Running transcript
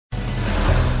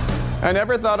I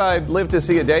never thought I'd live to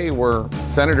see a day where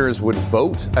senators would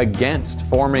vote against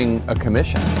forming a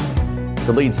commission.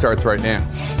 The lead starts right now.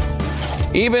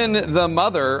 Even the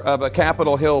mother of a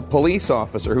Capitol Hill police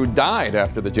officer who died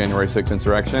after the January 6th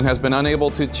insurrection has been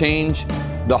unable to change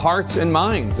the hearts and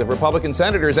minds of Republican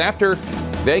senators after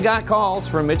they got calls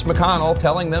from Mitch McConnell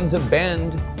telling them to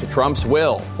bend to Trump's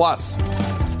will. Plus,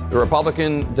 the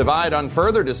Republican divide on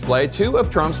further display. Two of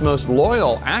Trump's most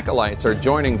loyal acolytes are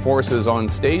joining forces on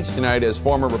stage tonight as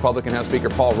former Republican House Speaker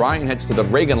Paul Ryan heads to the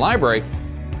Reagan Library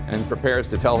and prepares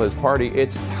to tell his party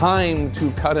it's time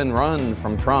to cut and run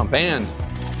from Trump. And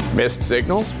missed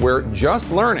signals? We're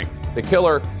just learning the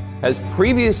killer has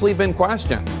previously been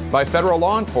questioned by federal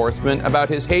law enforcement about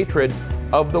his hatred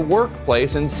of the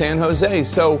workplace in San Jose.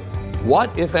 So what,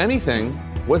 if anything,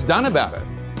 was done about it?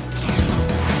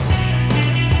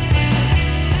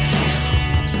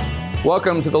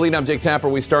 Welcome to the lead. I'm Jake Tapper.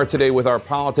 We start today with our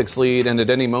politics lead, and at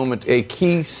any moment, a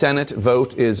key Senate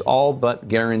vote is all but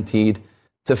guaranteed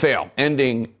to fail,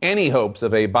 ending any hopes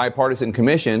of a bipartisan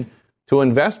commission to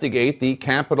investigate the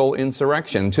Capitol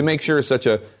insurrection to make sure such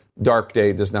a dark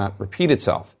day does not repeat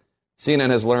itself. CNN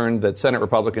has learned that Senate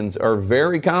Republicans are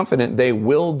very confident they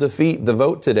will defeat the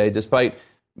vote today, despite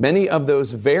many of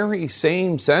those very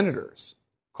same senators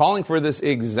calling for this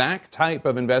exact type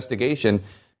of investigation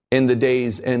in the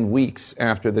days and weeks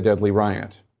after the deadly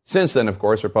riot. Since then, of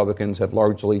course, Republicans have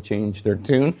largely changed their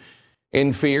tune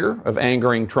in fear of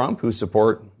angering Trump, whose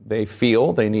support they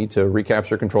feel they need to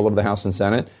recapture control of the House and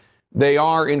Senate. They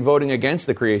are in voting against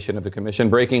the creation of the commission,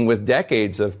 breaking with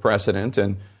decades of precedent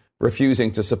and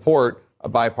refusing to support a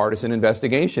bipartisan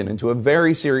investigation into a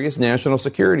very serious national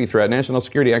security threat. National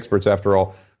security experts, after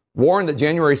all, warn that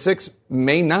January 6th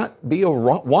may not be a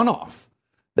one-off,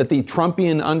 that the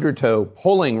Trumpian undertow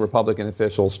pulling Republican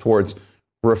officials towards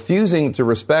refusing to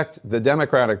respect the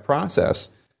democratic process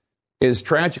is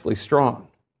tragically strong.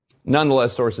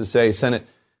 Nonetheless, sources say Senate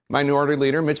Minority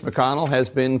Leader Mitch McConnell has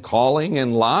been calling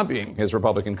and lobbying his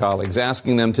Republican colleagues,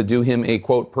 asking them to do him a,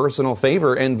 quote, personal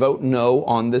favor and vote no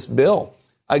on this bill,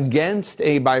 against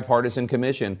a bipartisan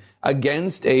commission,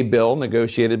 against a bill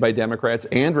negotiated by Democrats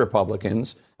and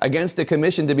Republicans, against a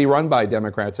commission to be run by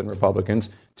Democrats and Republicans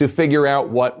to figure out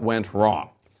what went wrong.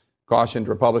 Cautioned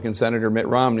Republican Senator Mitt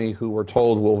Romney, who we're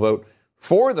told will vote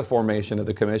for the formation of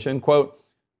the commission, quote,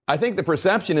 I think the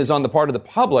perception is on the part of the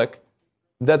public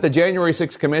that the January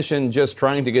 6th commission just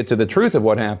trying to get to the truth of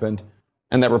what happened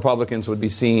and that Republicans would be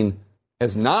seen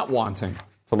as not wanting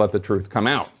to let the truth come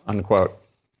out, unquote.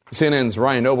 CNN's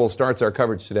Ryan Noble starts our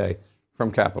coverage today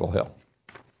from Capitol Hill.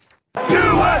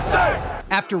 USA!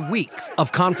 After weeks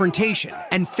of confrontation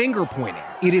and finger-pointing,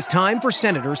 it is time for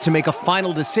senators to make a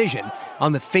final decision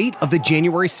on the fate of the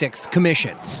January 6th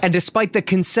commission. And despite the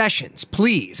concessions,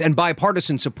 pleas, and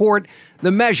bipartisan support,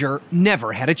 the measure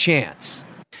never had a chance.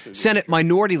 Senate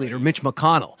Minority Leader Mitch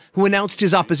McConnell, who announced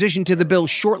his opposition to the bill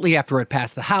shortly after it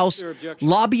passed the House,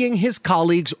 lobbying his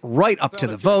colleagues right up to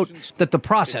the vote that the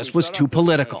process was too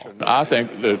political. I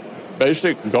think the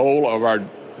basic goal of our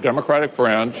Democratic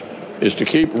friends is to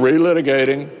keep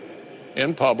relitigating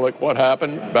in public what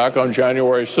happened back on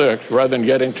January 6th rather than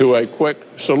getting to a quick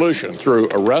solution through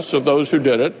arrests of those who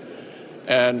did it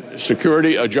and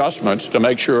security adjustments to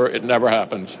make sure it never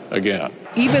happens again.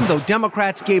 Even though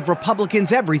Democrats gave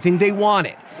Republicans everything they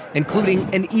wanted,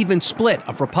 including an even split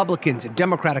of Republicans and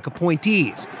Democratic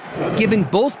appointees, giving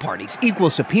both parties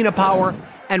equal subpoena power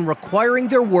and requiring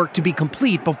their work to be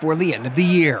complete before the end of the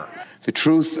year. The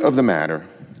truth of the matter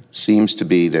seems to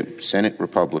be that Senate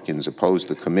Republicans oppose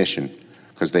the commission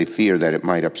because they fear that it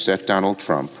might upset Donald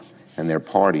Trump and their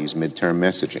party's midterm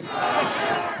messaging.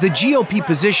 The GOP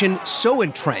position so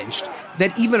entrenched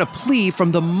that even a plea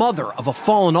from the mother of a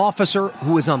fallen officer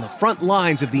who was on the front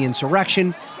lines of the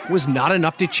insurrection was not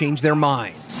enough to change their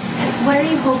minds. What are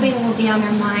you hoping will be on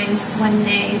their minds when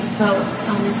they vote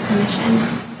on this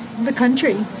commission? The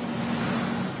country.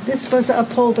 This is supposed to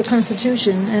uphold the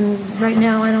Constitution, and right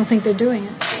now I don't think they're doing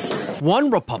it.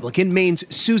 One Republican, Maine's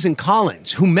Susan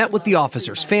Collins, who met with the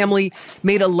officer's family,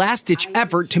 made a last-ditch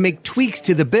effort to make tweaks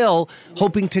to the bill,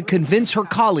 hoping to convince her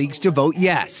colleagues to vote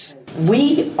yes.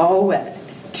 We owe it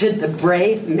to the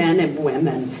brave men and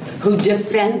women who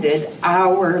defended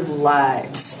our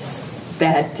lives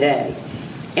that day,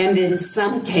 and in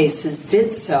some cases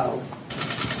did so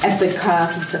at the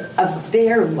cost of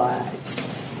their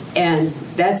lives. And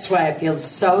that's why I feel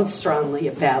so strongly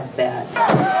about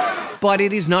that. But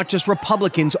it is not just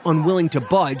Republicans unwilling to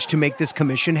budge to make this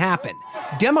commission happen.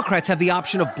 Democrats have the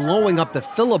option of blowing up the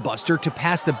filibuster to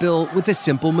pass the bill with a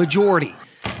simple majority.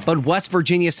 But West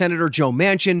Virginia Senator Joe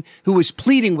Manchin, who is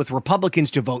pleading with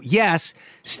Republicans to vote yes,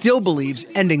 still believes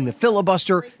ending the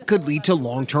filibuster could lead to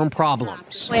long-term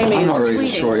problems. I'm not ready to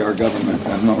destroy our government.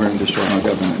 I'm not ready to destroy our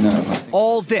government, no.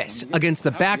 All this against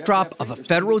the backdrop of a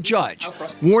federal judge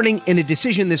warning in a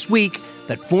decision this week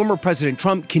that former President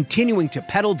Trump continuing to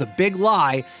peddle the big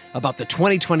lie about the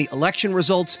 2020 election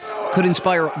results could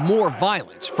inspire more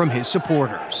violence from his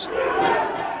supporters.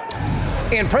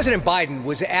 And President Biden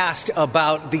was asked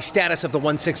about the status of the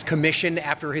 1-6 commission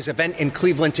after his event in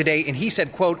Cleveland today, and he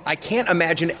said, quote, "I can't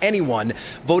imagine anyone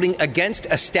voting against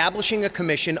establishing a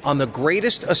commission on the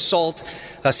greatest assault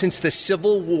since the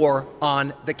Civil War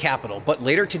on the Capitol." But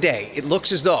later today, it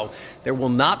looks as though there will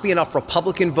not be enough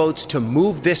Republican votes to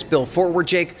move this bill forward,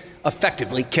 Jake,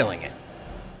 effectively killing it.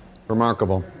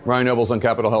 Remarkable. Ryan Nobles on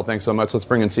Capitol Hill, thanks so much. Let's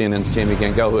bring in CNN's Jamie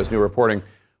Gangel, who has new reporting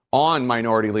on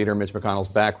Minority Leader Mitch McConnell's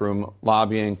backroom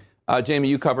lobbying. Jamie,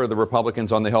 you cover the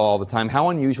Republicans on the Hill all the time. How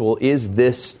unusual is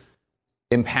this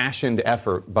impassioned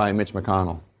effort by Mitch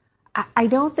McConnell? I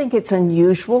don't think it's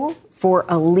unusual for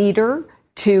a leader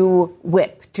to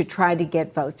whip, to try to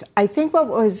get votes. I think what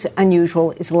was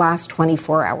unusual is the last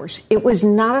 24 hours. It was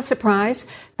not a surprise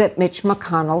that Mitch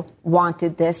McConnell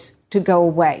wanted this to go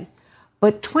away.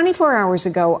 But 24 hours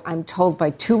ago, I'm told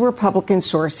by two Republican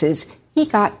sources, he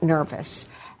got nervous.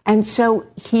 And so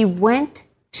he went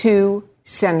to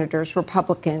senators,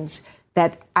 Republicans,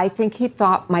 that I think he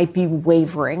thought might be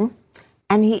wavering,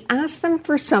 and he asked them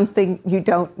for something you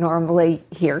don't normally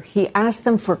hear. He asked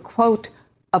them for, quote,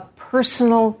 a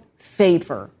personal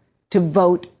favor to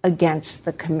vote against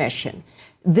the commission.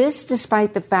 This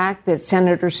despite the fact that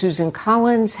Senator Susan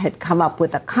Collins had come up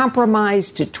with a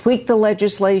compromise to tweak the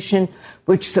legislation,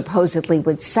 which supposedly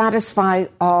would satisfy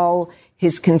all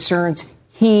his concerns.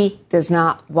 He does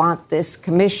not want this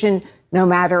commission, no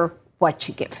matter what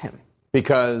you give him.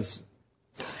 Because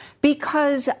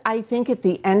I think at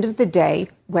the end of the day,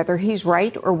 whether he's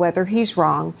right or whether he's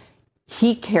wrong,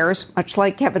 he cares, much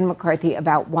like Kevin McCarthy,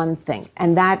 about one thing,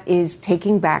 and that is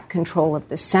taking back control of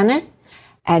the Senate.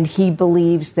 And he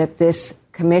believes that this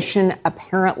commission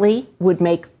apparently would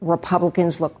make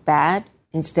Republicans look bad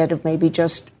instead of maybe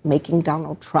just making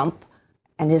Donald Trump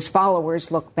and his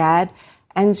followers look bad.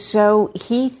 And so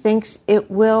he thinks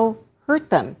it will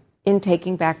hurt them in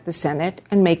taking back the Senate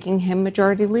and making him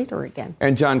majority leader again.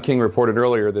 And John King reported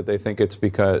earlier that they think it's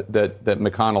because that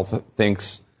McConnell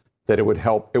thinks that it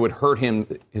would hurt him,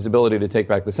 his ability to take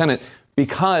back the Senate,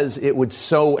 because it would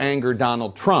so anger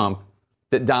Donald Trump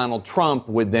that Donald Trump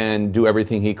would then do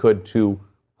everything he could to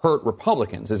hurt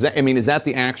Republicans. Is that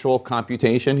the actual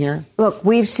computation here? Look,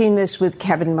 we've seen this with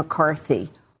Kevin McCarthy.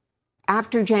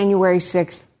 After January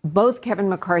 6th, both Kevin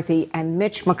McCarthy and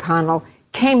Mitch McConnell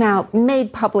came out,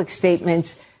 made public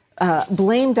statements,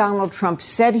 blamed Donald Trump,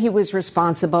 said he was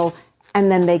responsible,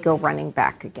 and then they go running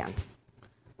back again.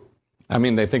 I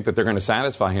mean, they think that they're going to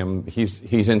satisfy him. He's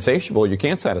insatiable. You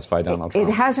can't satisfy Donald Trump.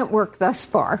 It hasn't worked thus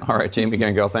far. All right, Jamie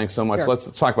Gangel, thanks so much. Sure.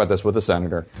 Let's talk about this with a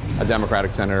senator, a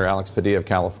Democratic senator, Alex Padilla of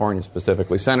California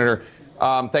specifically. Senator,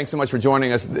 thanks so much for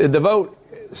joining us. The vote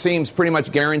seems pretty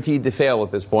much guaranteed to fail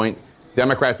at this point.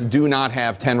 Democrats do not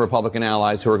have 10 Republican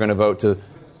allies who are going to vote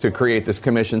to create this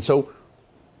commission. So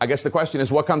I guess the question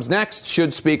is, what comes next?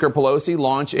 Should Speaker Pelosi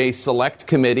launch a select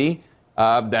committee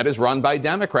that is run by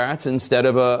Democrats instead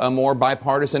of a more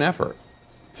bipartisan effort?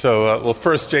 So, well,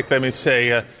 first, Jake, let me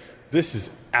say this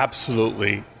is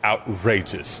absolutely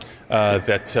outrageous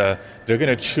that they're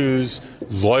going to choose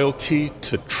loyalty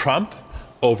to Trump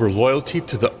over loyalty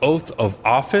to the oath of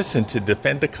office and to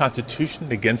defend the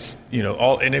Constitution against,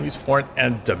 all enemies, foreign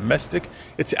and domestic.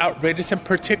 It's outrageous, and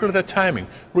particularly the timing.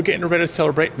 We're getting ready to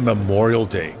celebrate Memorial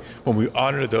Day, when we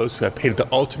honor those who have paid the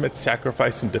ultimate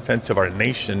sacrifice in defense of our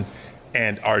nation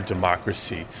and our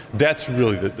democracy. That's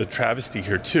really the travesty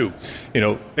here, too.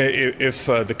 If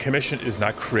the commission is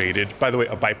not created, by the way,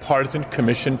 a bipartisan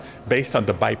commission based on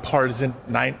the bipartisan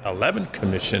 9/11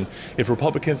 commission, if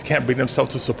Republicans can't bring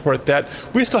themselves to support that,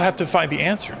 we still have to find the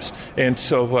answers. And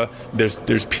so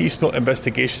there's piecemeal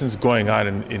investigations going on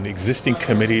in existing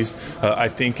committees. I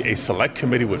think a select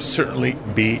committee would certainly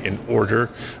be in order.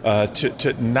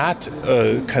 To not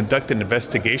conduct an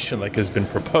investigation like has been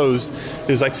proposed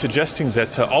is like suggesting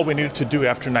that all we needed to do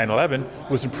after 9/11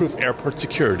 was improve airport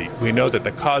security. We know that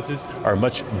the causes are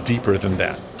much deeper than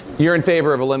that. You're in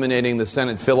favor of eliminating the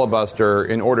Senate filibuster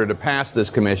in order to pass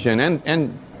this commission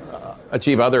and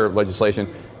achieve other legislation.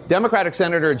 Democratic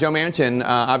Senator Joe Manchin,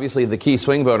 obviously the key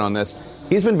swing vote on this,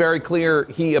 he's been very clear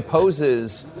he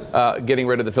opposes getting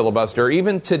rid of the filibuster,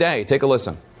 even today. Take a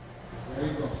listen.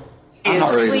 I'm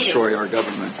not ready to destroy our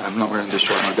government. I'm not ready to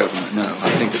destroy our government, no. I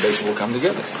think the nation will come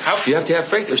together. You have to have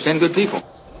faith. There's 10 good people.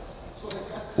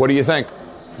 What do you think?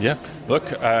 Yeah.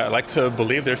 Look, I like to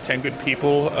believe there's 10 good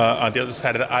people on the other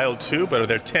side of the aisle, too. But are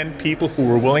there 10 people who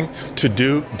were willing to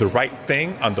do the right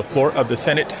thing on the floor of the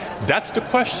Senate? That's the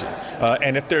question.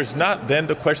 And if there's not, then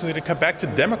the question is going to come back to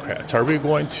Democrats. Are we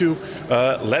going to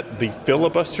let the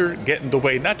filibuster get in the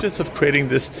way, not just of creating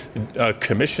this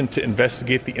commission to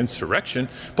investigate the insurrection,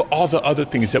 but all the other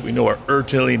things that we know are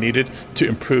urgently needed to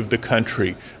improve the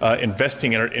country,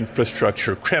 investing in our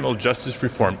infrastructure, criminal justice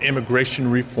reform, immigration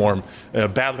reform,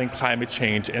 battling climate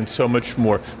change, and so much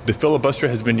more. The filibuster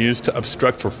has been used to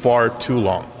obstruct for far too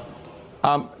long.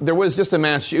 There was just a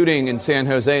mass shooting in San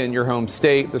Jose, in your home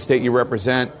state, the state you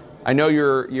represent. I know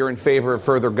you're in favor of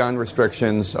further gun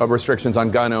restrictions on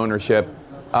gun ownership.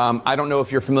 I don't know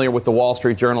if you're familiar with the Wall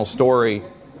Street Journal story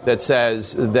that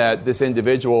says that this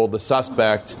individual, the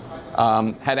suspect,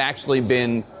 had actually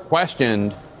been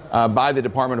questioned by the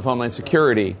Department of Homeland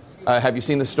Security. Have you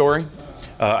seen the story?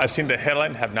 I've seen the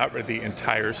headline, have not read the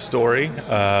entire story,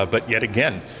 but yet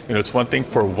again, it's one thing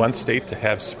for one state to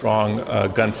have strong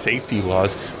gun safety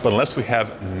laws, but unless we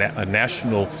have a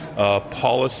national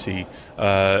policy,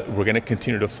 we're going to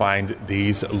continue to find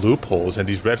these loopholes and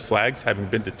these red flags. Having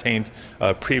been detained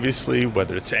previously,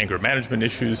 whether it's anger management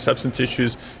issues, substance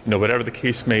issues, whatever the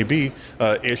case may be,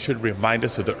 it should remind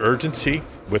us of the urgency,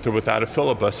 with or without a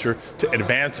filibuster, to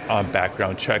advance on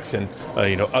background checks and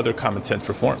other common sense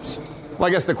reforms. Well,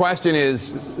 I guess the question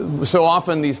is, so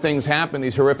often these things happen,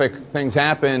 these horrific things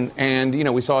happen, and,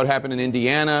 we saw it happen in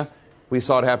Indiana, we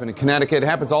saw it happen in Connecticut, it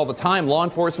happens all the time. Law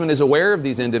enforcement is aware of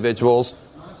these individuals,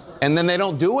 and then they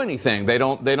don't do anything. They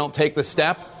don't take the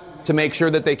step to make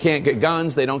sure that they can't get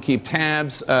guns, they don't keep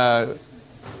tabs, and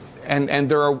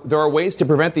there are ways to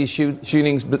prevent these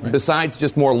shootings besides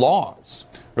just more laws.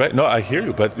 Right, no, I hear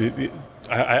you, but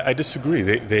I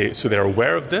disagree. So they're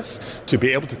aware of this to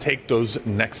be able to take those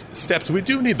next steps. We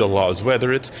do need the laws,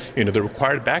 whether it's the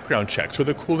required background checks or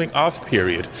the cooling off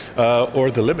period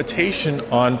or the limitation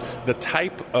on the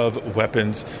type of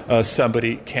weapons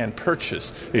somebody can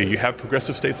purchase. You have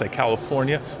progressive states like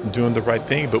California doing the right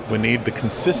thing, but we need the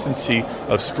consistency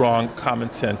of strong common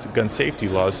sense gun safety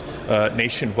laws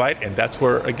nationwide, and that's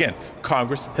where, again,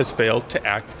 Congress has failed to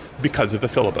act because of the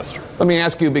filibuster. Let me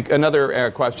ask you another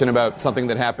question about something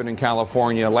that happened in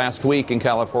California. Last week in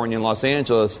California and Los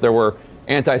Angeles, there were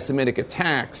anti-Semitic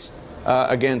attacks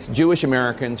against Jewish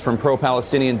Americans from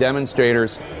pro-Palestinian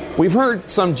demonstrators. We've heard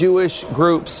some Jewish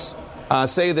groups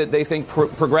say that they think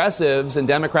progressives and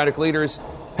Democratic leaders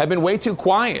have been way too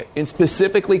quiet in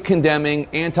specifically condemning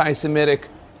anti-Semitic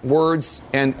words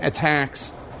and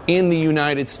attacks in the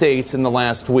United States in the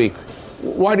last week.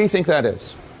 Why do you think that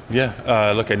is?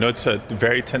 Yeah, look, I know it's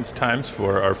very tense times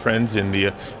for our friends in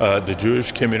the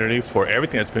Jewish community for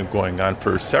everything that's been going on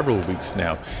for several weeks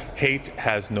now. Hate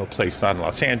has no place, not in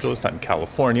Los Angeles, not in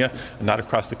California, not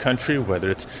across the country, whether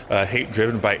it's hate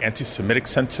driven by anti-Semitic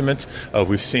sentiment.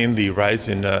 We've seen the rise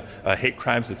in hate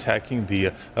crimes attacking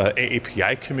the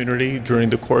AAPI community during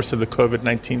the course of the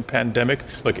COVID-19 pandemic.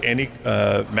 Look, any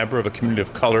member of a community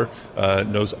of color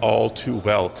knows all too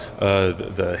well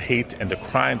the hate and the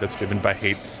crime that's driven by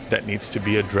hate that needs to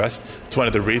be addressed. It's one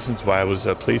of the reasons why I was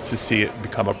pleased to see it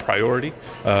become a priority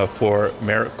for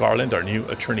Merrick Garland, our new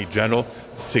Attorney General.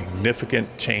 Significant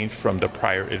change from the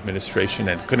prior administration,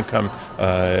 and couldn't come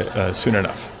soon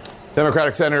enough.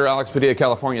 Democratic Senator Alex Padilla,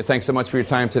 California, thanks so much for your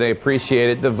time today. Appreciate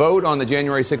it. The vote on the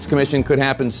January 6th commission could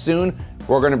happen soon.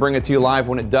 We're going to bring it to you live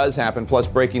when it does happen, plus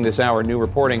breaking this hour, new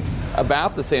reporting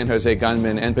about the San Jose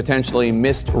gunman and potentially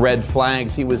missed red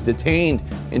flags. He was detained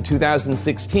in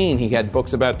 2016. He had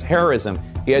books about terrorism.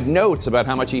 He had notes about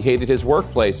how much he hated his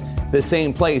workplace, the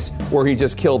same place where he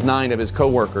just killed 9 of his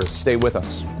coworkers. Stay with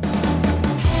us.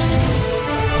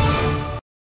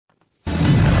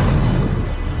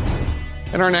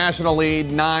 In our national lead,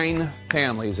 9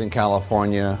 families in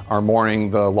California are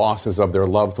mourning the losses of their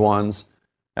loved ones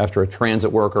after a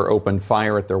transit worker opened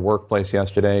fire at their workplace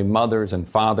yesterday. Mothers and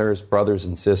fathers, brothers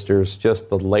and sisters, just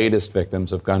the latest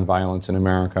victims of gun violence in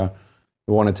America.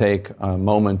 We want to take a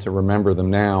moment to remember them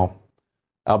now.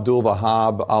 Abdul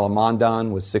Wahab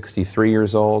Alamandan was 63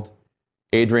 years old.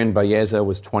 Adrian Baeza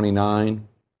was 29.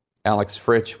 Alex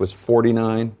Fritsch was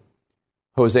 49.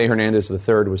 Jose Hernandez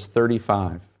III was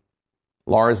 35.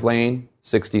 Lars Lane,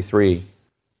 63.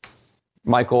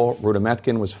 Michael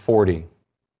Rudametkin was 40.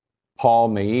 Paul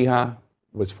Meija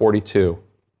was 42.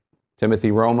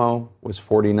 Timothy Romo was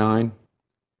 49.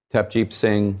 Tapjeep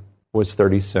Singh was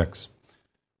 36.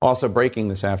 Also breaking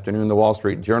this afternoon, the Wall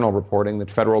Street Journal reporting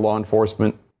that federal law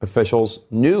enforcement officials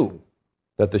knew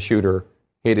that the shooter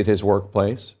hated his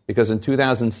workplace, because in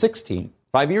 2016,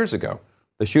 5 years ago,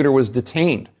 the shooter was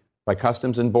detained by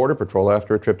Customs and Border Patrol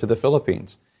after a trip to the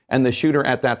Philippines. And the shooter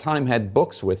at that time had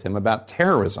books with him about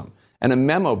terrorism and a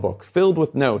memo book filled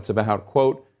with notes about,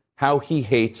 quote, how he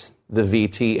hates the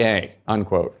VTA,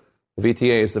 unquote. The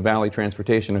VTA is the Valley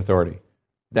Transportation Authority.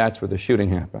 That's where the shooting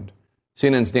happened.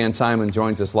 CNN's Dan Simon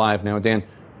joins us live now. Dan,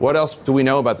 what else do we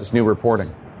know about this new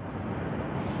reporting?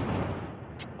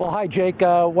 Well, hi, Jake.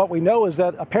 What we know is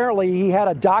that apparently he had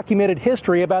a documented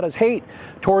history about his hate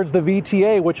towards the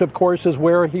VTA, which, of course, is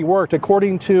where he worked.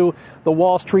 According to the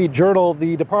Wall Street Journal,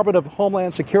 the Department of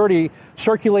Homeland Security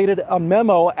circulated a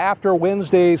memo after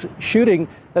Wednesday's shooting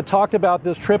that talked about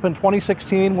this trip in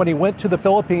 2016 when he went to the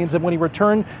Philippines, and when he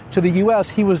returned to the U.S.,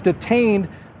 he was detained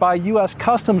by U.S.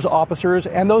 Customs officers,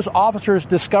 and those officers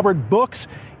discovered books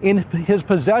in his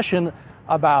possession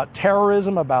about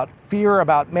terrorism, about fear,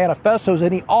 about manifestos,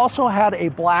 and he also had a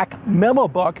black memo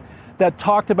book that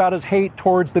talked about his hate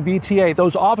towards the VTA.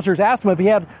 Those officers asked him if he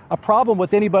had a problem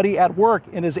with anybody at work,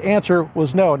 and his answer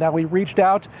was no. Now, we reached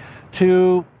out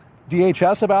to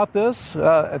DHS about this.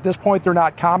 At this point, they're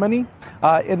not commenting.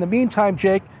 In the meantime,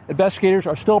 Jake, investigators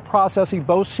are still processing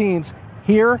both scenes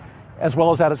here as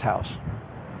well as at his house.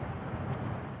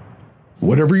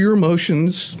 Whatever your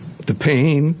emotions, the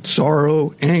pain,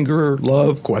 sorrow, anger,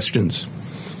 love, questions,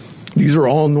 these are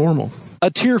all normal.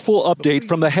 A tearful update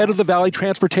from the head of the Valley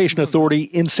Transportation Authority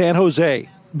in San Jose.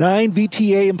 9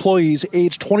 VTA employees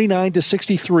aged 29 to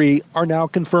 63 are now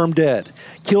confirmed dead,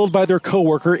 killed by their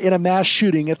coworker in a mass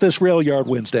shooting at this rail yard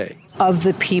Wednesday. Of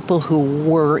the people who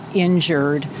were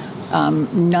injured,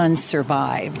 none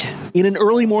survived. In an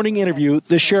early morning interview,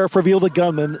 the sheriff revealed the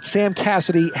gunman, Sam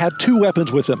Cassidy, had 2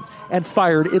 weapons with him and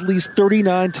fired at least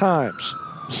 39 times.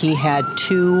 He had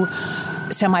 2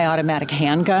 semi-automatic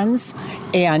handguns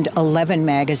and 11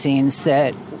 magazines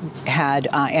that had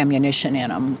ammunition in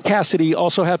them. Cassidy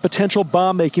also had potential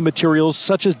bomb-making materials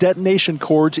such as detonation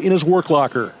cords in his work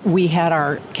locker. We had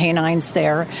our canines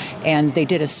there, and they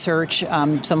did a search.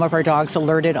 Some of our dogs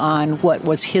alerted on what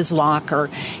was his locker.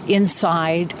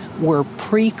 Inside were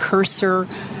precursor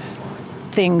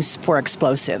things for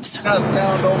explosives.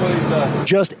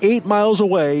 Just 8 miles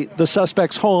away, the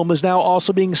suspect's home is now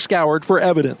also being scoured for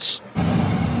evidence.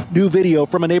 New video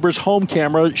from a neighbor's home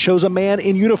camera shows a man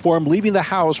in uniform leaving the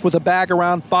house with a bag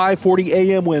around 5:40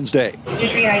 a.m. Wednesday.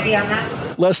 ID on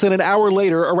that? Less than an hour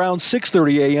later, around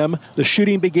 6:30 a.m., the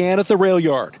shooting began at the rail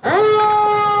yard.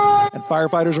 And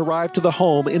firefighters arrived to the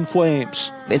home in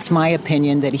flames. It's my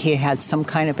opinion that he had some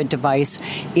kind of a device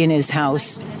in his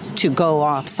house to go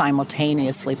off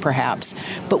simultaneously, perhaps,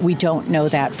 but we don't know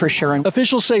that for sure.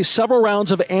 Officials say several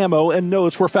rounds of ammo and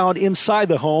notes were found inside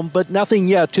the home, but nothing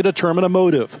yet to determine a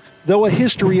motive, though a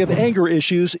history of anger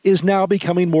issues is now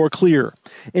becoming more clear.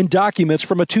 In documents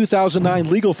from a 2009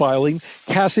 legal filing,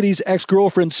 Cassidy's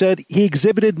ex-girlfriend said he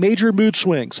exhibited major mood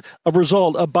swings, a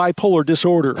result of bipolar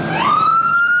disorder.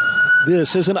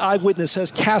 This, as an eyewitness,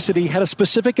 says Cassidy had a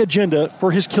specific agenda for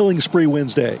his killing spree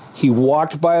Wednesday. He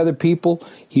walked by other people.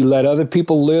 He let other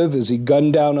people live as he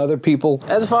gunned down other people.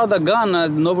 As for the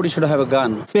gun, nobody should have a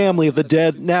gun. Family of the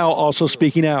dead now also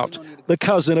speaking out. The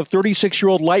cousin of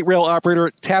 36-year-old light rail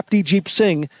operator Tapti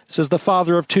Singh says the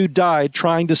father of 2 died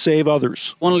trying to save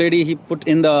others. One lady he put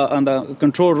in the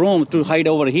control room to hide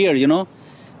over here, you know.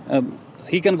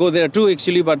 He can go there too,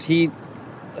 actually, but he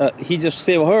just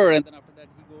saved her. And then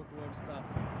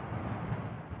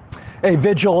a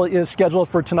vigil is scheduled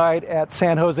for tonight at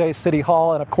San Jose City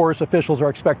Hall, and of course, officials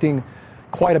are expecting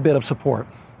quite a bit of support.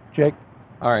 Jake?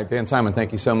 All right, Dan Simon,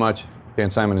 thank you so much. Dan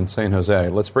Simon in San Jose.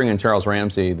 Let's bring in Charles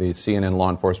Ramsey, the CNN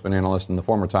law enforcement analyst and the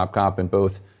former top cop in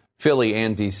both Philly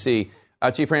and D.C.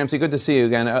 Chief Ramsey, good to see you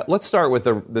again. Let's start with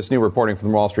this new reporting from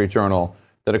the Wall Street Journal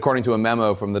that according to a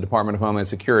memo from the Department of Homeland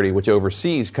Security, which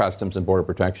oversees Customs and Border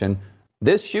Protection,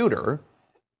 this shooter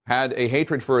had a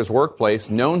hatred for his workplace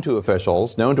known to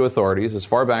officials, known to authorities as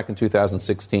far back in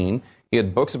 2016. He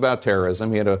had books about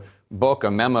terrorism. He had a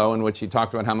memo in which he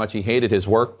talked about how much he hated his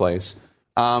workplace.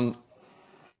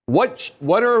 What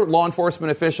are law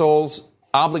enforcement officials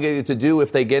obligated to do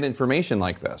if they get information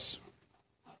like this?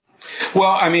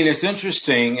 Well, I mean, it's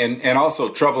interesting and also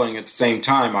troubling at the same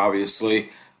time,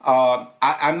 obviously.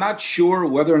 I'm not sure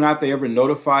whether or not they ever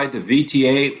notified the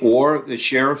VTA or the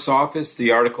sheriff's office.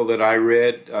 The article that I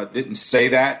read didn't say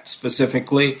that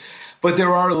specifically, but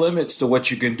there are limits to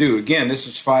what you can do. Again, this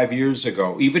is 5 years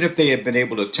ago. Even if they had been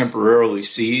able to temporarily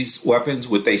seize weapons,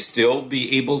 would they still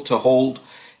be able to hold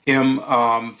him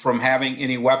from having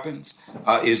any weapons?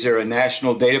 Is there a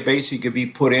national database he could be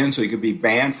put in so he could be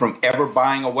banned from ever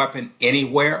buying a weapon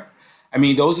anywhere? I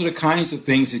mean, those are the kinds of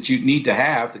things that you need to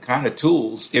have, the kind of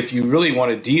tools, if you really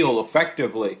want to deal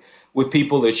effectively with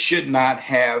people that should not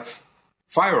have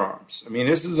firearms. I mean,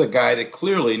 this is a guy that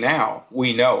clearly now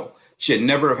we know should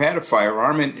never have had a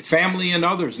firearm. And family and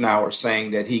others now are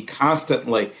saying that he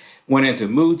constantly went into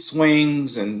mood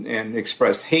swings and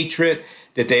expressed hatred.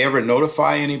 Did they ever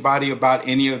notify anybody about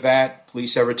any of that?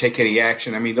 Police ever take any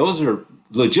action? I mean, those are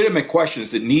legitimate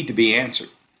questions that need to be answered.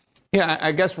 Yeah,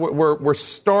 I guess we're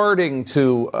starting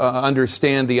to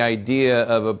understand the idea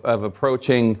of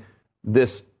approaching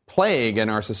this plague in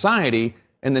our society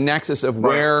and the nexus of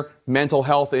where mental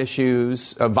health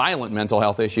issues, violent mental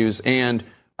health issues, and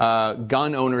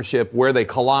gun ownership, where they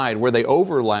collide, where they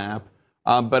overlap.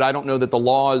 But I don't know that the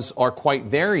laws are quite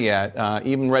there yet.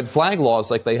 Even red flag laws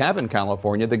like they have in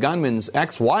California. The gunman's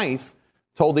ex-wife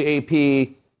told the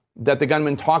AP that the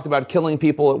gunman talked about killing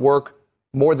people at work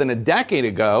more than a decade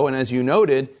ago. And as you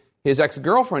noted, his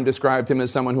ex-girlfriend described him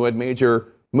as someone who had major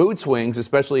mood swings,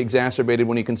 especially exacerbated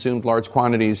when he consumed large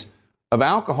quantities of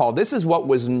alcohol. This is what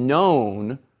was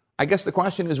known. I guess the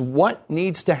question is, what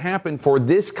needs to happen for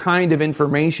this kind of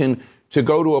information to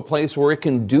go to a place where it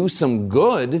can do some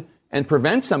good and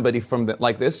prevent somebody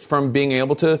like this from being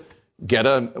able to get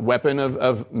a weapon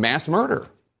of mass murder?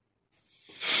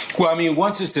 Well, I mean,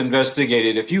 once it's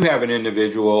investigated, if you have an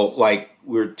individual like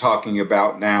we're talking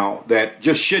about now that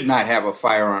just should not have a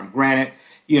firearm, granted,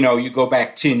 you go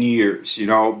back 10 years,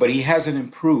 but he hasn't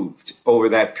improved over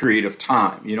that period of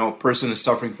time. A person is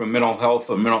suffering from mental health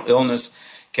or mental illness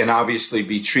can obviously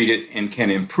be treated and can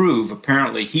improve.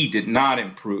 Apparently, he did not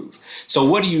improve. So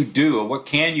what do you do, or what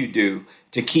can you do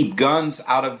to keep guns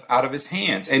out of his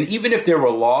hands? And even if there were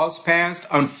laws passed,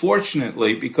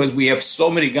 unfortunately, because we have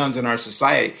so many guns in our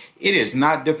society, it is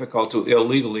not difficult to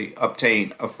illegally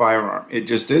obtain a firearm. It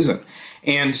just isn't.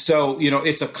 And so,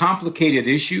 it's a complicated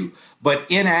issue, but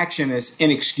inaction is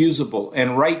inexcusable.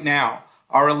 And right now,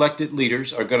 our elected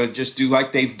leaders are going to just do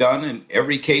like they've done in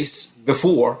every case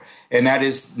before, and that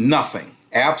is nothing.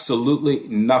 Absolutely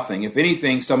nothing. If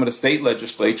anything, some of the state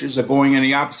legislatures are going in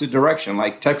the opposite direction,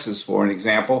 like Texas, for an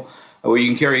example, where you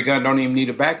can carry a gun, don't even need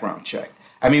a background check.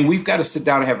 I mean, we've got to sit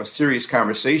down and have a serious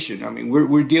conversation. I mean,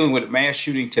 we're dealing with a mass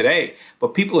shooting today,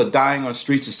 but people are dying on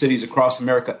streets of cities across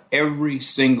America every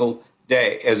single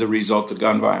day as a result of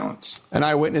gun violence. An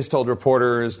eyewitness told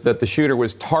reporters that the shooter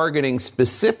was targeting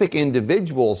specific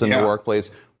individuals in the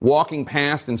workplace, walking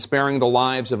past and sparing the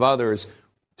lives of others.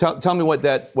 Tell me what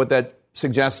that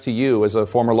suggests to you as a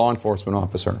former law enforcement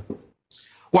officer.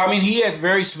 Well, I mean, he had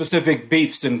very specific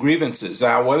beefs and grievances.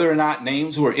 Whether or not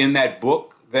names were in that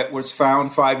book that was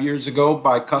found 5 years ago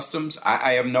by Customs,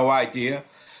 I have no idea.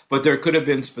 But there could have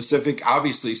been specific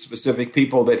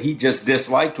people that he just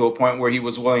disliked to a point where he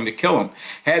was willing to kill them.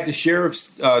 Had the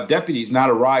sheriff's deputies not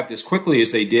arrived as quickly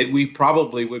as they did, we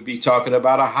probably would be talking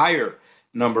about a higher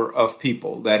number of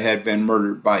people that had been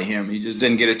murdered by him. He just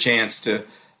didn't get a chance to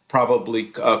probably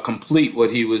complete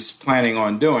what he was planning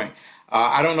on doing.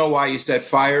 I don't know why he set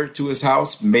fire to his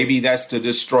house. Maybe that's to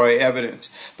destroy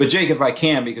evidence. But Jake, if I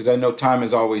can, because I know time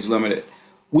is always limited,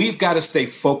 we've got to stay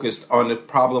focused on the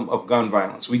problem of gun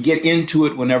violence. We get into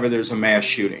it whenever there's a mass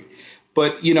shooting.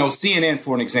 But, CNN,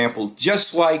 for an example,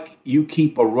 just like you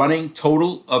keep a running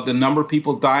total of the number of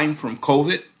people dying from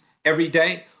COVID every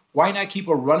day, why not keep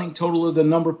a running total of the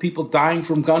number of people dying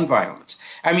from gun violence?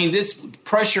 I mean, this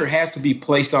pressure has to be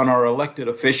placed on our elected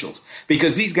officials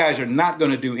because these guys are not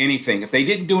going to do anything. If they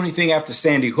didn't do anything after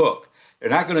Sandy Hook, they're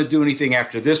not going to do anything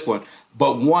after this one.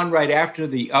 But one right after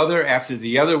the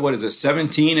other, what is it,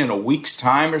 17 in a week's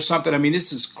time or something? I mean,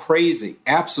 this is crazy,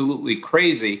 absolutely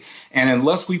crazy. And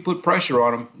unless we put pressure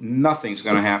on them, nothing's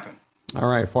going to happen. All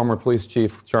right. Former Police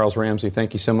Chief Charles Ramsey,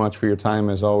 thank you so much for your time,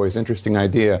 as always. Interesting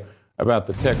idea about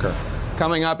the ticker.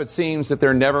 Coming up, it seems that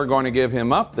they're never going to give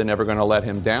him up. They're never going to let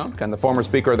him down. Can the former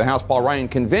Speaker of the House, Paul Ryan,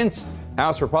 convince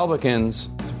House Republicans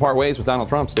to part ways with Donald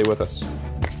Trump? Stay with us.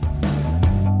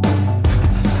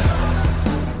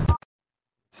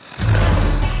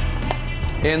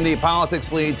 In the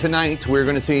politics lead tonight, we're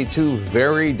going to see two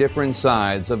very different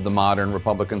sides of the modern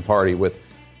Republican Party, with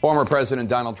former President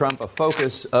Donald Trump a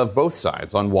focus of both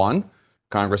sides. On one,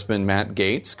 Congressman Matt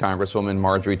Gaetz, Congresswoman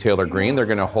Marjorie Taylor Greene. They're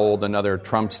going to hold another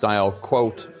Trump-style,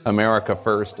 quote, America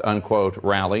first, unquote,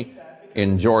 rally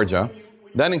in Georgia.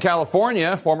 Then in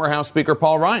California, former House Speaker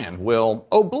Paul Ryan will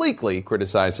obliquely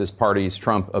criticize his party's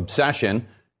Trump obsession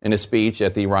in a speech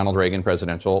at the Ronald Reagan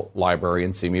Presidential Library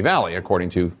in Simi Valley,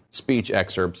 according to speech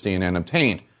excerpts CNN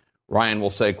obtained. Ryan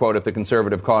will say, quote, if the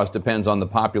conservative cause depends on the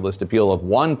populist appeal of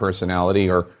one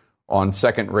personality or on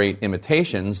second-rate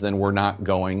imitations, then we're not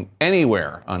going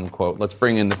anywhere, unquote. Let's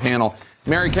bring in the panel.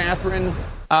 Mary Catherine,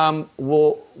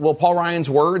 Will Paul Ryan's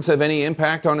words have any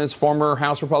impact on his former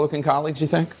House Republican colleagues, you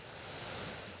think?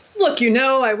 Look,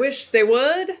 I wish they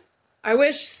would. I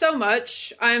wish so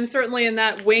much. I'm certainly in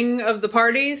that wing of the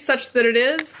party, such that it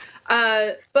is.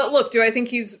 But look, do I think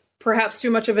he's perhaps too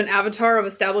much of an avatar of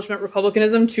establishment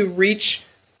republicanism to reach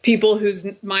people whose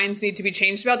minds need to be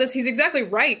changed about this? He's exactly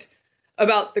right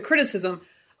about the criticism.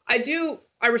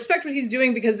 I respect what he's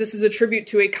doing because this is a tribute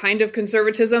to a kind of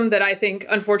conservatism that I think,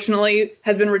 unfortunately,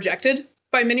 has been rejected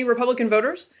by many Republican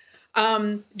voters.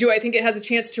 Do I think it has a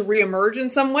chance to reemerge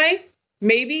in some way?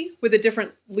 Maybe, with a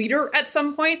different leader at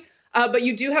some point. But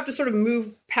you do have to sort of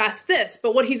move past this.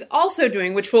 But what he's also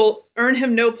doing, which will earn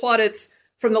him no plaudits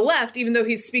from the left, even though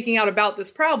he's speaking out about this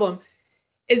problem,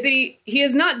 is that he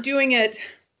is not doing it.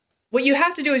 What you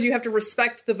have to do is you have to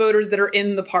respect the voters that are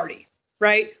in the party,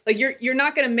 right? Like you're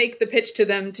not going to make the pitch to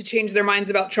them to change their minds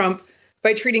about Trump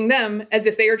by treating them as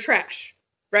if they are trash,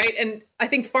 right? And I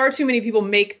think far too many people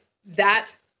make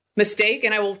that mistake.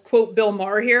 And I will quote Bill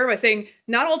Maher here by saying,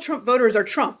 not all Trump voters are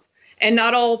Trump. And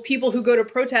not all people who go to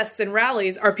protests and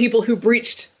rallies are people who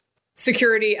breached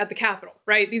security at the Capitol,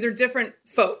 right? These are different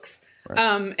folks. Right.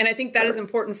 And I think that is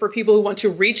important for people who want to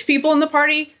reach people in the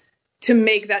party to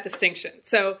make that distinction.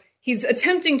 So he's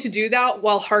attempting to do that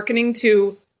while hearkening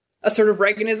to a sort of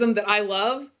Reaganism that I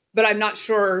love, but I'm not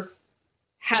sure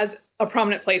has a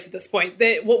prominent place at this point.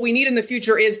 What we need in the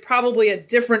future is probably a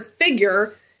different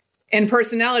figure and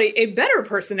personality, a better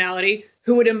personality,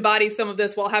 who would embody some of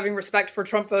this while having respect for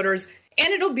Trump voters. And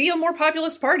it'll be a more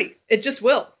populist party. It just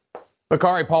will.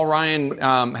 Bakari, Paul Ryan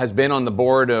has been on the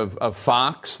board of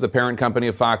Fox, the parent company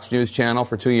of Fox News Channel,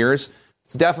 for 2 years.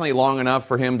 It's definitely long enough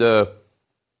for him to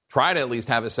try to at least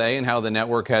have a say in how the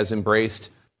network has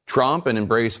embraced Trump and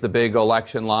embraced the big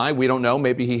election lie. We don't know.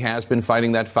 Maybe he has been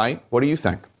fighting that fight. What do you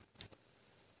think?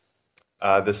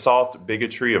 The soft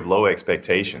bigotry of low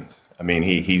expectations. I mean,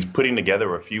 he's putting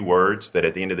together a few words that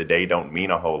at the end of the day don't mean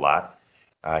a whole lot.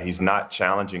 He's not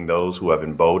challenging those who have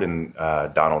emboldened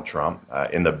Donald Trump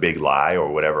in the big lie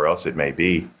or whatever else it may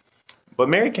be. But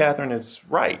Mary Catherine is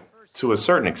right to a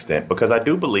certain extent, because I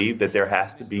do believe that there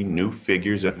has to be new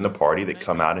figures in the party that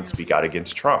come out and speak out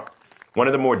against Trump. One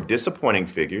of the more disappointing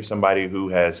figures, somebody who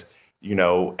has,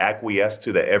 acquiesced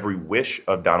to the every wish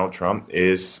of Donald Trump,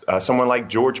 is someone like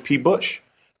George P. Bush,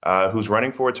 who's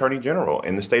running for attorney general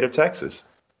in the state of Texas.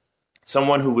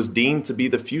 Someone who was deemed to be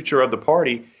the future of the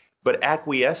party, but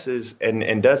acquiesces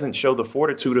and doesn't show the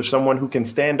fortitude of someone who can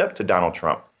stand up to Donald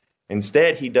Trump.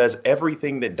 Instead, he does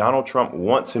everything that Donald Trump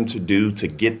wants him to do to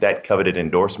get that coveted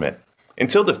endorsement.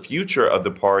 Until the future of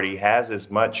the party has as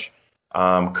much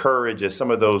courage as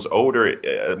some of those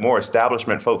older, more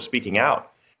establishment folks speaking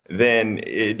out, then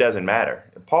it doesn't matter.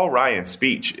 Paul Ryan's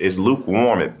speech is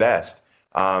lukewarm at best,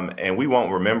 and we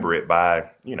won't remember it by,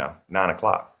 9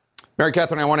 o'clock. Mary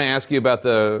Catherine, I want to ask you about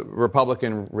the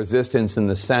Republican resistance in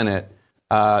the Senate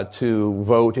to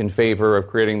vote in favor of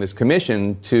creating this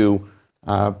commission to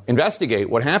investigate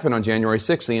what happened on January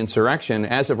 6th, the insurrection.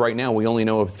 As of right now, we only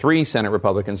know of 3 Senate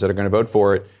Republicans that are going to vote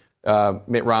for it: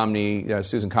 Mitt Romney,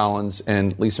 Susan Collins,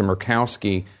 and Lisa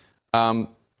Murkowski.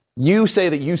 You say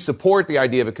that you support the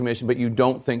idea of a commission, but you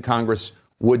don't think Congress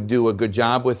would do a good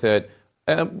job with it.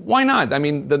 Why not? I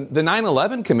mean, the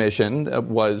 9/11 Commission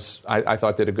I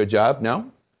thought, did a good job. No?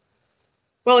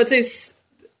 Well, it's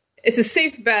a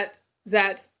safe bet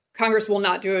that Congress will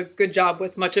not do a good job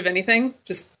with much of anything.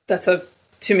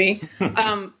 To me.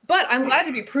 But I'm glad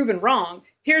to be proven wrong.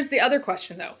 Here's the other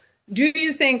question, though. Do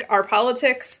you think our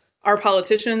politics, our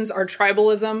politicians, our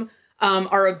tribalism,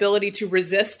 our ability to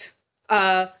resist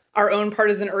our own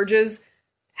partisan urges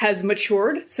has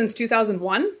matured since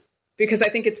 2001? Because I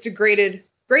think it's degraded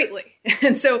greatly.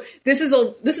 And so this is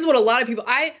what a lot of people,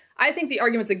 I think the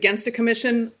arguments against a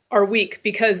commission are weak,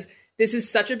 because this is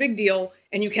such a big deal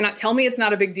and you cannot tell me it's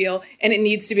not a big deal and it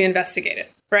needs to be investigated,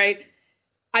 right?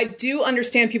 I do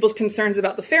understand people's concerns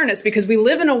about the fairness, because we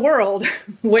live in a world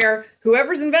where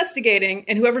whoever's investigating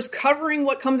and whoever's covering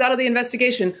what comes out of the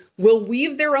investigation will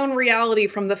weave their own reality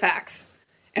from the facts.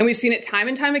 And we've seen it time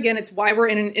and time again. It's why we're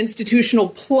in an institutional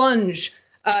plunge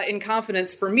in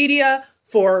confidence for media,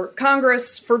 for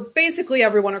Congress, for basically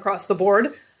everyone across the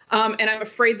board. And I'm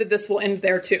afraid that this will end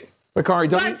there too. Bakari,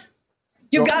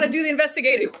 you got to do the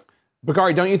investigating.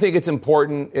 Bakari, don't you think it's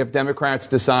important, if Democrats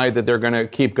decide that they're going to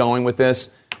keep going with this,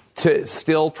 to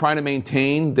still try to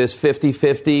maintain this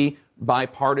 50-50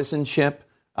 bipartisanship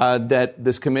that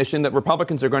this commission, that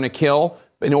Republicans are going to kill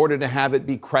in order to have it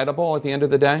be credible at the end of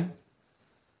the day?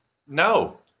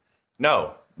 No,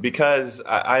 because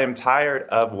I am tired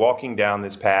of walking down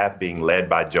this path being led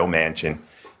by Joe Manchin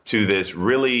to this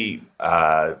really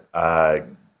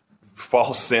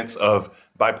false sense of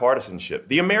bipartisanship.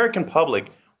 The American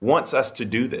public wants us to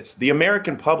do this. The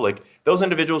American public, those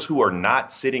individuals who are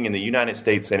not sitting in the United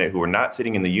States Senate, who are not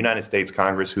sitting in the United States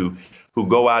Congress, who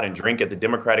go out and drink at the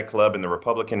Democratic Club and the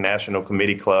Republican National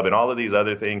Committee Club and all of these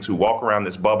other things, who walk around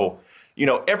this bubble,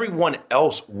 everyone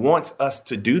else wants us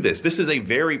to do this. This is a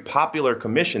very popular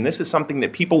commission. This is something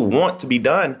that people want to be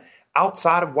done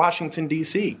outside of Washington,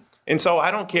 D.C. And so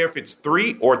I don't care if it's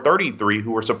 3 or 33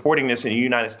 who are supporting this in the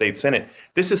United States Senate.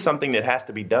 This is something that has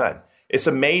to be done. It's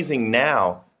amazing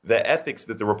now the ethics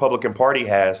that the Republican Party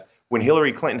has when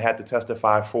Hillary Clinton had to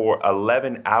testify for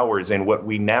 11 hours and what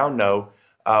we now know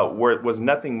was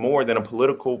nothing more than a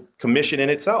political commission in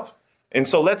itself. And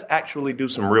so let's actually do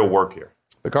some real work here.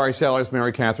 Bakari Sellers,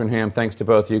 Mary Catherine Ham, thanks to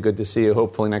both of you. Good to see you.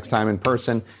 Hopefully next time in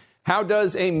person. How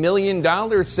does $1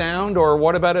 million sound? Or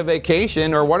what about a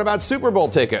vacation? Or what about Super Bowl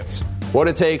tickets? What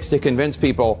it takes to convince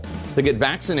people to get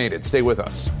vaccinated. Stay with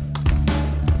us.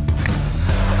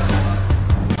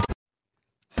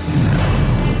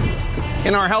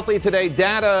 In our Healthy Today,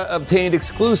 data obtained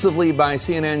exclusively by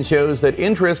CNN shows that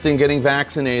interest in getting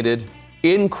vaccinated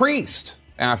increased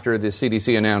after the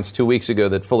CDC announced 2 weeks ago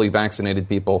that fully vaccinated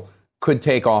people could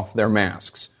take off their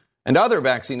masks. And other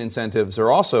vaccine incentives are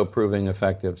also proving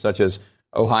effective, such as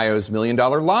Ohio's $1 million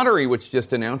lottery, which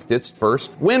just announced its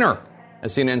first winner.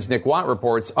 As CNN's Nick Watt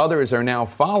reports, others are now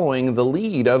following the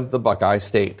lead of the Buckeye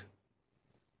State.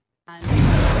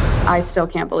 I still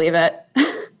can't believe it.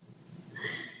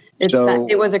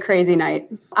 It was a crazy night.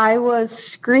 I was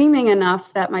screaming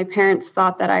enough that my parents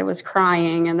thought that I was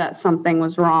crying and that something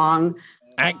was wrong.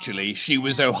 Actually, she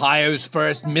was Ohio's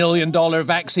first $1 million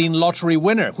vaccine lottery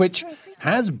winner, which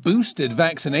has boosted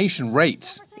vaccination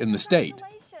rates in the state.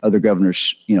 Other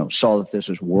governors, saw that this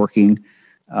was working.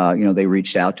 They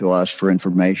reached out to us for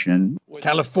information.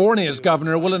 California's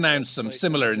governor will announce some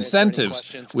similar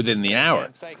incentives within the hour.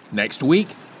 Next week,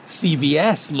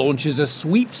 CVS launches a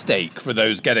sweepstake for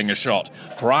those getting a shot.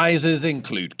 Prizes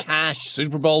include cash,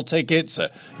 Super Bowl tickets,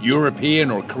 a European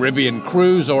or Caribbean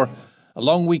cruise, or a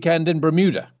long weekend in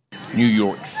Bermuda. New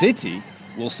York City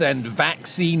will send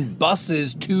vaccine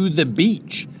buses to the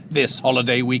beach this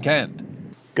holiday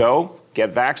weekend. Go,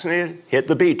 get vaccinated, hit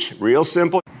the beach. Real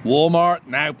simple. Walmart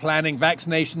now planning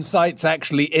vaccination sites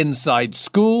actually inside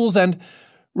schools. And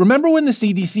remember when the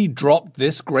CDC dropped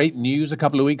this great news a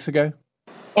couple of weeks ago?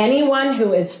 Anyone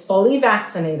who is fully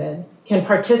vaccinated can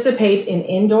participate in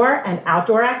indoor and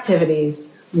outdoor activities,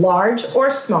 large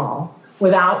or small,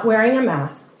 without wearing a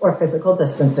mask or physical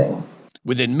distancing.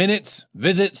 Within minutes,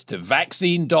 visits to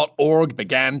vaccine.org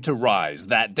began to rise.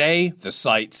 That day, the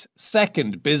site's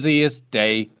second busiest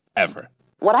day ever.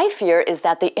 What I fear is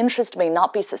that the interest may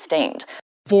not be sustained.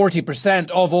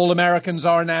 40% of all Americans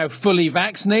are now fully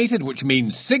vaccinated, which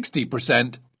means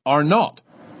 60% are not.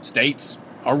 States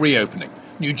are reopening.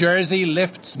 New Jersey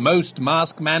lifts most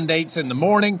mask mandates in the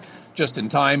morning, just in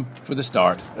time for the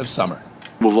start of summer.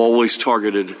 We've always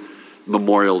targeted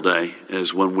Memorial Day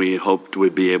as when we hoped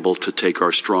we'd be able to take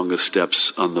our strongest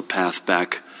steps on the path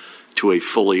back to a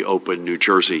fully open New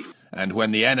Jersey. And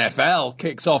when the NFL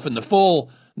kicks off in the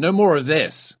fall, no more of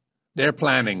this. They're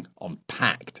planning on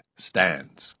packed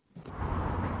stands.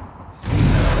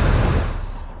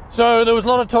 So there was a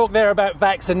lot of talk there about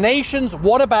vaccinations.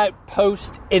 What about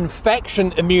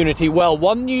post-infection immunity? Well,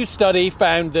 one new study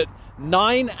found that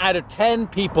 9 out of 10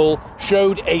 people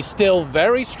showed a still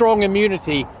very strong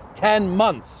immunity 10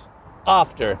 months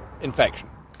after infection.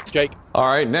 Jake? All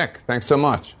right, Nick, thanks so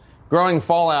much. Growing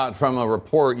fallout from a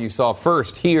report you saw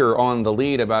first here on The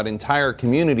Lead about entire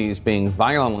communities being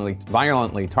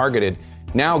violently targeted,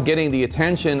 now getting the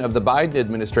attention of the Biden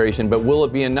administration, but will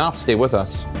it be enough? Stay with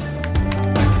us.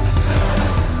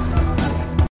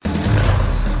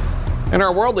 In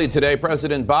our World Lead today,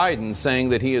 President Biden saying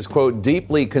that he is, quote,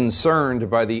 deeply concerned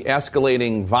by the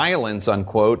escalating violence,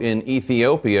 unquote, in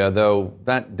Ethiopia, though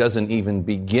that doesn't even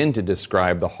begin to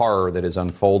describe the horror that is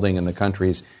unfolding in the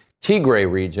country's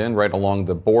Tigray region, right along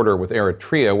the border with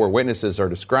Eritrea, where witnesses are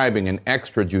describing an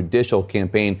extrajudicial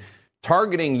campaign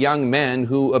targeting young men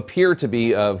who appear to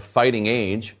be of fighting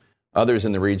age. Others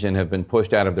in the region have been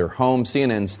pushed out of their homes.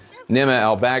 CNN's Nima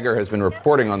Al-Bagher has been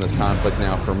reporting on this conflict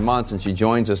now for months, and she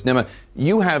joins us. Nima,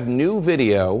 you have new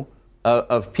video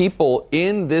of people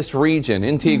in this region,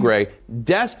 in Tigray,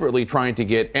 desperately trying to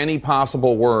get any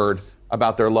possible word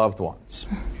about their loved ones.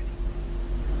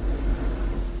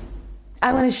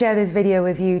 I want to share this video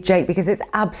with you, Jake, because it's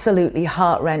absolutely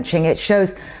heart-wrenching. It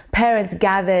shows parents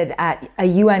gathered at a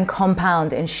UN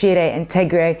compound in Shire in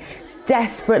Tigray,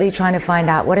 desperately trying to find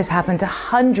out what has happened to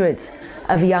hundreds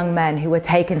of young men who were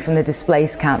taken from the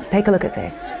displaced camps. Take a look at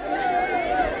this.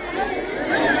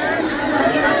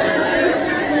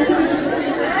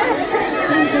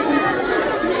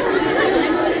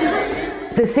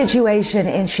 situation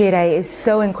in Shire is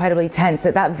so incredibly tense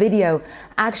that video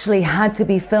actually had to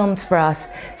be filmed for us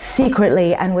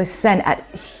secretly and was sent at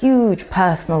huge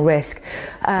personal risk.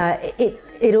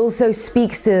 It also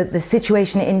speaks to the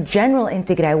situation in general in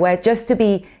Tigray, where just to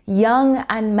be young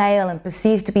and male and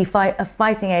perceived to be of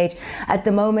fighting age at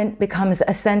the moment becomes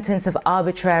a sentence of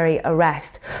arbitrary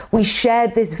arrest. We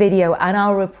shared this video and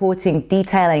our reporting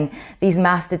detailing these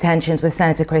mass detentions with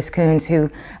Senator Chris Coons, who,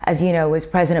 as you know, was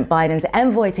President Biden's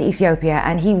envoy to Ethiopia,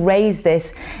 and he raised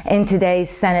this in today's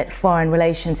Senate Foreign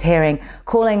Relations hearing,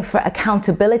 calling for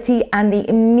accountability and the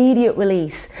immediate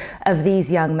release of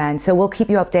these young men. So we'll keep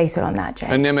you updated on that, Jay.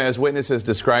 And Nima, as witnesses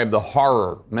describe the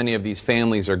horror many of these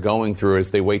families are going through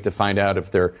as they wait to find out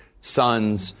if their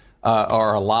sons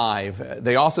are alive.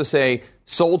 They also say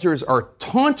soldiers are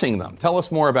taunting them. Tell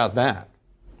us more about that.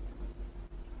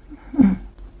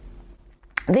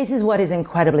 This is what is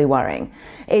incredibly worrying.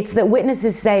 It's that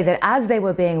witnesses say that as they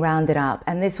were being rounded up,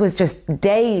 and this was just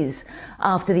days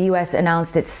after the U.S.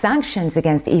 announced its sanctions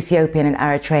against Ethiopian and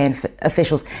Eritrean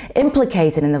officials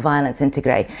implicated in the violence in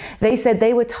Tigray, they said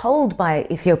they were told by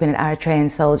Ethiopian and Eritrean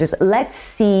soldiers, let's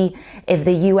see if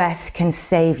the U.S. can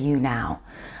save you now.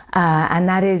 And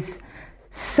that is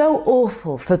so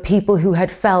awful for people who had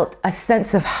felt a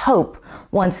sense of hope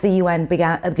once the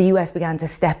U.S. began to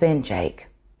step in, Jake.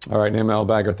 All right, Nima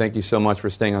El-Bagger, thank you so much for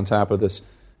staying on top of this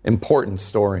important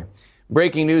story.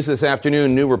 Breaking news this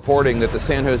afternoon, new reporting that the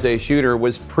San Jose shooter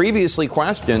was previously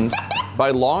questioned by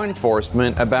law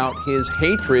enforcement about his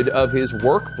hatred of his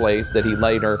workplace that he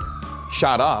later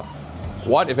shot up.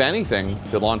 What, if anything,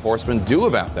 did law enforcement do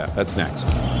about that? That's next.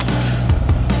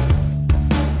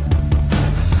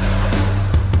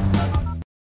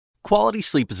 Quality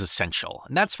sleep is essential,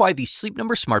 and that's why the Sleep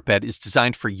Number Smart Bed is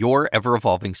designed for your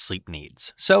ever-evolving sleep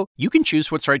needs. So you can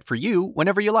choose what's right for you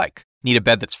whenever you like. Need a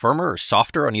bed that's firmer or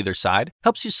softer on either side?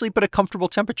 Helps you sleep at a comfortable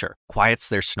temperature. Quiets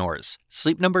their snores.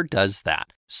 Sleep Number does that.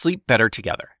 Sleep better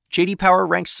together. J.D. Power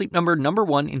ranks Sleep Number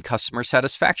 #1 in customer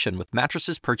satisfaction with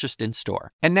mattresses purchased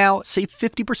in-store. And now, save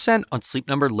 50% on Sleep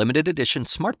Number limited edition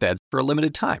smart beds for a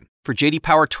limited time. For J.D.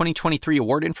 Power 2023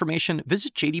 award information,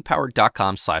 visit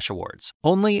jdpower.com/awards.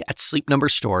 Only at Sleep Number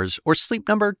stores or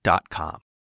sleepnumber.com.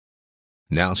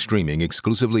 Now streaming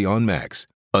exclusively on Max,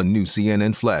 a new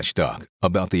CNN flash doc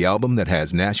about the album that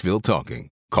has Nashville talking,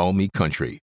 Call Me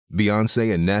Country.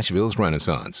 Beyoncé and Nashville's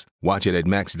Renaissance. Watch it at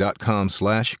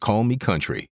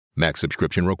max.com/callmecountry. Max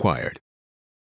subscription required.